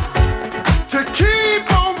got to keep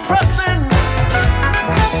on pressing.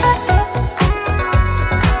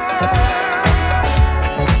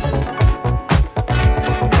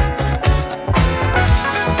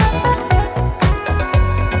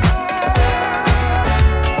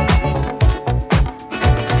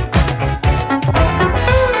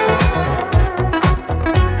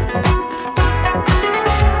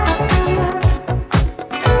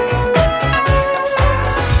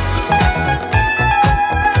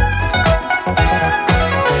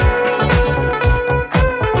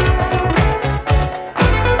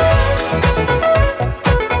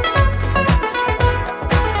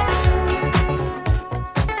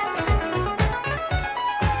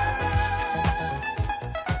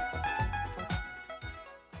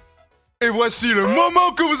 Et voici le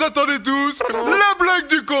moment que vous attendez tous, la blague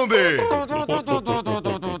du Condé.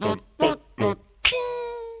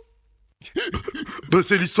 Bah,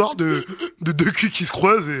 c'est l'histoire de deux culs qui se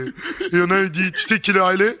croisent et il y en a un il dit tu sais quelle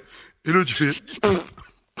heure elle est et l'autre il fait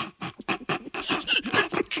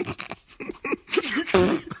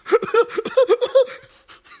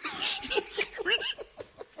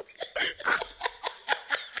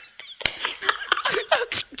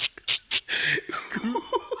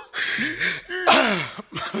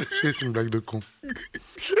c'est une blague de con.